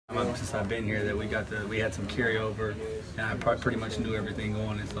Since I've been here, that we had some carryover, and I pretty much knew everything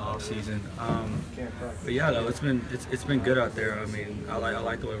going into the off season. But yeah, though it's been good out there. I mean, I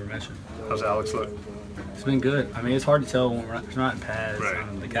like the way we're meshing. How's Alex look? It's been good. I mean, it's hard to tell when we're not in pads.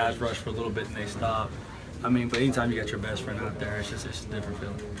 Right. The guys rush for a little bit and they stop. I mean, but anytime you got your best friend out there, it's just a different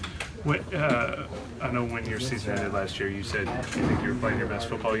feeling. I know when your season ended last year, you said you think you were playing your best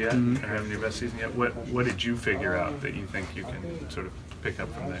football yet, or having your best season yet. What did you figure out that you think you can sort of pick up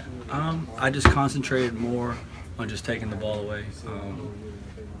from there? I just concentrated more on just taking the ball away.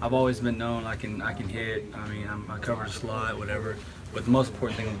 I've always been known I can hit. I mean, I cover the slot, whatever. But the most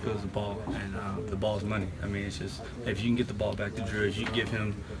important thing on the field is the ball, and the ball is money. I mean, it's just if you can get the ball back to Drew, if you give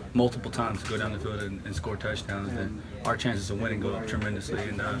him multiple times to go down the field and score touchdowns, then our chances of winning go up tremendously.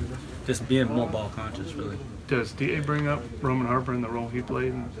 And just being more ball conscious, really. Does DA bring up Roman Harper and the role he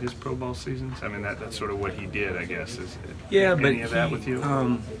played in his pro ball seasons? I mean, that's sort of what he did, I guess. Is any of that with you?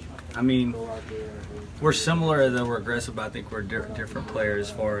 I mean, we're similar, though we're aggressive, but I think we're different players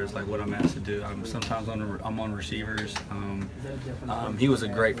as far as like what I'm asked to do. Sometimes I'm on receivers. He was a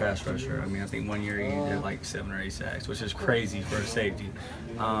great pass rusher. I mean, I think one year he had like 7 or 8 sacks, which is crazy for a safety.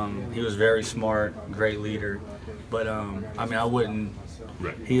 He was very smart, great leader. But I mean, I wouldn't.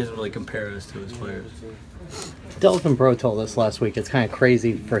 Right. He doesn't really compare us to his players. Delvin Breaux told us last week it's kind of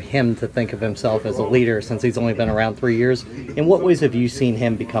crazy for him to think of himself as a leader since he's only been around 3 years. In what ways have you seen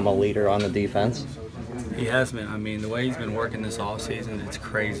him become a leader on the defense? He has been. I mean, the way he's been working this off season, it's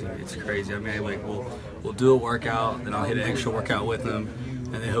crazy. It's crazy. I mean, like we'll do a workout, then I'll hit an extra workout with him,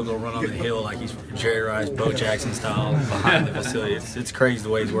 and then he'll go run on the hill like he's Jerry Rice, Bo Jackson style behind the facility. It's crazy the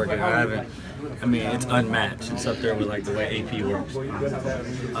way he's working. I mean, it's unmatched. It's up there with like the way AP works.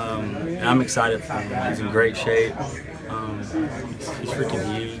 And I'm excited for him. He's in great shape. He's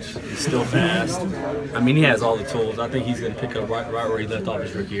freaking huge. He's still fast. I mean, he has all the tools. I think he's going to pick up right where he left off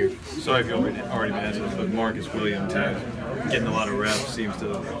his rookie year. So I've already been answered, but Marcus Williams getting a lot of reps seems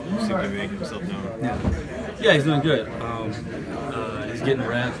to make himself known. Yeah, he's doing good. He's getting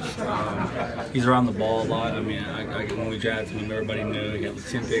reps. He's around the ball a lot. I mean, when we drafted him, everybody knew he got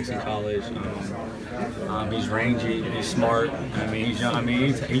 10 picks in college. He's rangy. He's smart. I mean, he's young. I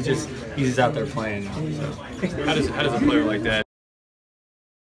mean, he's just out there playing. So. How does a player like that